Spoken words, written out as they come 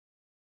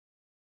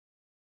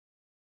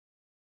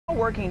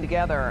Working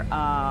together,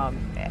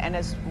 and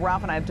as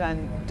Ralph and I have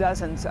done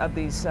dozens of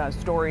these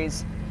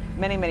stories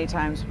many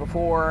times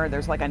before,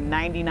 there's like a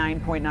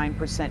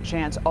 99.9%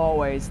 chance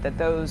always that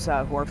those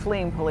who are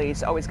fleeing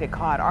police always get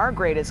caught. Our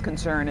greatest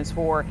concern is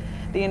for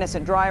the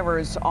innocent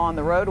drivers on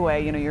the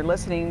roadway. You know, you're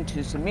listening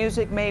to some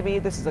music maybe.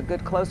 This is a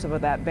good close-up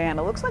of that van.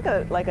 It looks like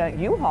a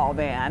U-Haul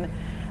van.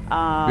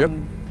 Yep.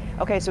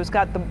 Okay, so it's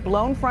got the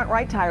blown front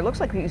right tire. Looks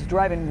like he's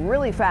driving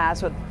really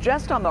fast, but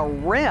just on the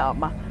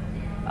rim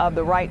of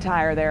the right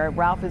tire there.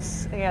 Ralph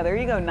is, yeah, there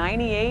you go,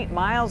 98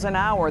 miles an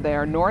hour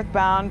there,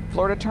 northbound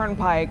Florida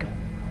Turnpike,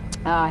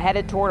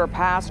 headed toward or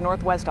past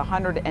Northwest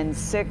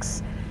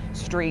 106th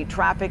Street.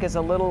 Traffic is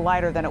a little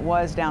lighter than it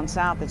was down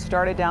south. It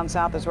started down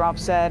south, as Ralph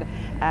said,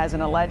 as an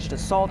alleged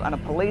assault on a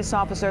police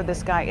officer.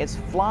 This guy is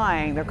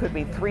flying. There could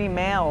be 3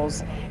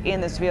 males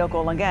in this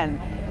vehicle.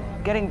 Again,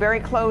 getting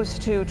very close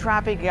to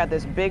traffic. You got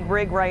this big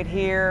rig right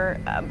here,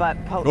 but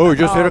oh, he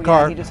just hit a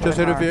car. Yeah, just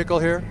hit a vehicle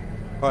here.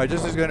 All right,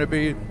 this is going to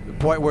be the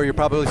point where you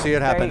probably see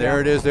it happen.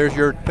 There it is. There's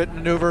your pit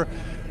maneuver.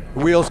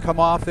 Wheels come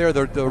off there.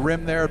 The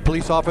rim there.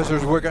 Police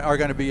officers are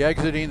going to be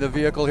exiting the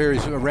vehicle here.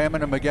 He's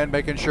ramming him again,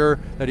 making sure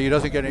that he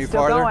doesn't get any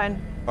farther. Still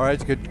going. All right,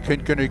 it's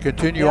going to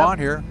continue on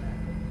here.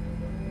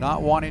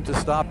 Not wanting to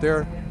stop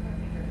there.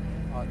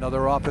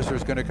 Another officer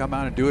is going to come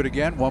out and do it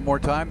again one more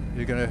time.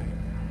 You're going to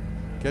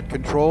get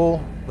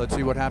control. Let's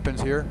see what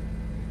happens here.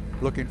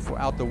 Looking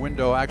out the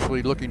window,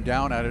 actually looking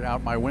down at it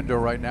out my window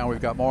right now.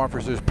 We've got more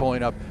officers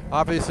pulling up.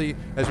 Obviously,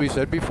 as we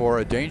said before,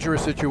 a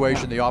dangerous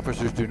situation. The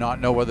officers do not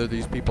know whether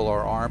these people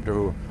are armed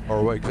or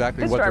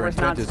exactly what their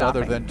intent is,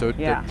 other than to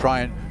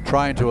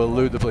trying to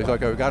elude the police.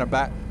 Okay, we've got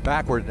him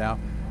backward now.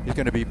 He's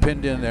going to be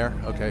pinned in there.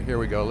 Okay, here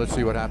we go. Let's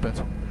see what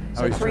happens.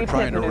 So he's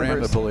trying to ram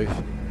the police.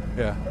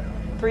 Yeah.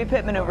 3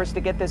 pit maneuvers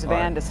to get this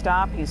van to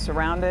stop. He's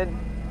surrounded,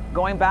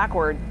 going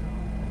backward,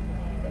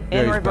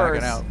 in he's reverse.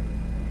 Backing out.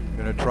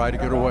 Going to try to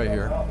get away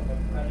here.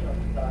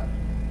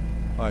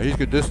 He's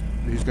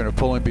going to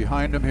pull in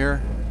behind him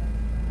here.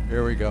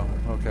 Here we go.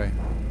 Okay.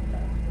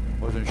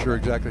 Wasn't sure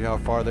exactly how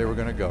far they were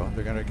going to go.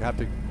 They're going to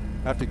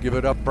have to give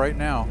it up right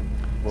now.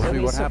 We'll see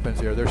what happens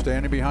here. They're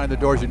standing behind the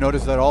doors. You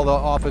notice that all the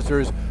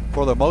officers,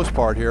 for the most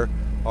part here,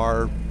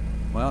 are,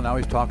 well, now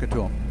he's talking to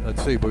them.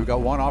 Let's see. But we've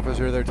got one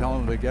officer there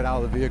telling him to get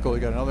out of the vehicle.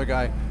 We got another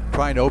guy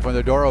trying to open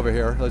the door over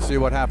here. Let's see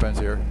what happens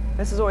here.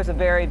 This is always a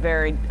very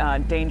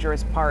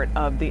dangerous part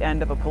of the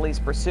end of a police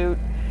pursuit.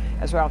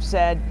 As Ralph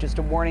said, just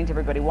a warning to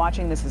everybody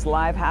watching, this is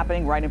live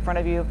happening right in front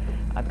of you.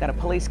 I've got a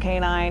police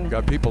canine.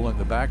 Got people in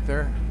the back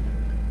there.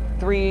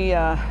 3,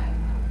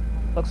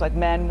 looks like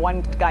men,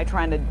 1 guy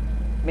trying to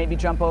maybe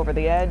jump over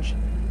the edge.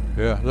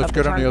 Yeah, let's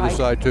get on the other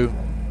side too.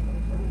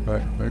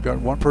 Right, we've got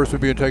 1 person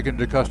being taken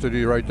into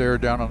custody right there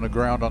down on the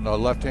ground on the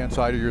left-hand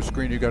side of your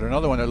screen. You got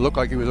another one that looked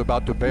like he was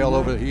about to bail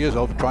over. He is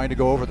trying to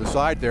go over the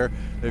side there.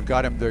 They've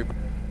got him.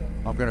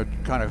 I'm going to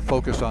kind of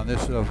focus on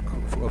this,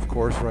 of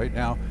course, right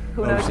now.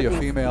 Who knows? See a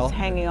female. He's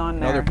hanging on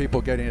there. Other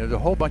people getting. There's a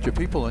whole bunch of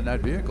people in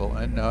that vehicle,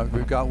 and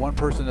we've got 1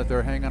 person that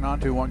they're hanging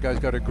on to. 1 guy's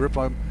got a grip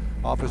on him.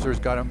 Officers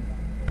got him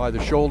by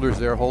the shoulders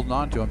there, holding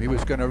on to him. He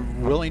was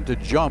willing to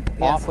jump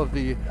off of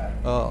the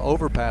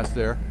overpass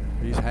there.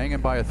 He's hanging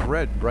by a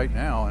thread right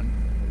now, and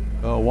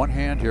 1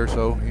 hand here,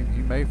 so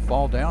he may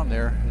fall down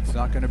there. It's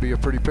not going to be a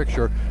pretty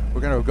picture.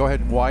 We're going to go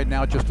ahead and widen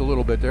out just a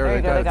little bit there.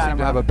 They seem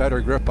to have a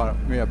better grip on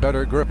him. Yeah,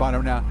 better grip on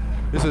him now.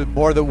 This is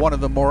one of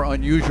the more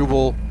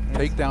unusual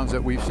takedowns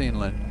that we've seen,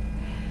 Lynn.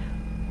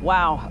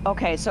 Wow.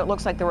 Okay, so it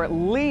looks like there were at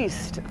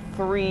least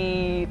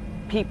 3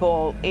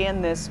 people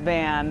in this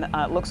van.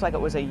 It looks like it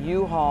was a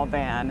U-Haul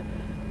van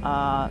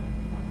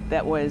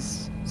that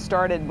was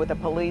started with a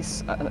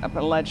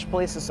alleged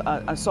police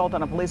assault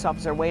on a police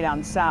officer way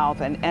down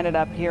south and ended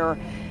up here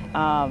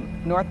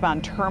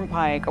northbound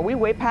Turnpike. Are we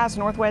way past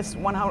Northwest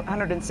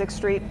 106th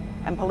Street?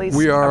 And police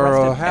we are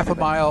arrested half a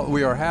mile.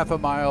 We are half a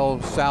mile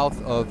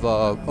south of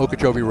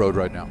Okeechobee Road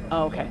right now.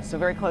 Okay, so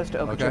very close to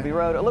Okeechobee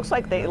Road. It looks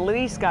like they at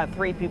least got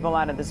 3 people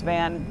out of this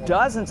van.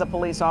 Dozens of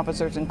police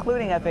officers,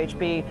 including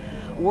FHP,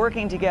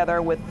 working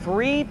together with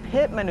 3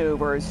 pit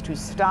maneuvers to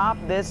stop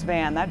this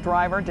van. That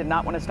driver did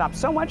not want to stop,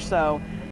 so much so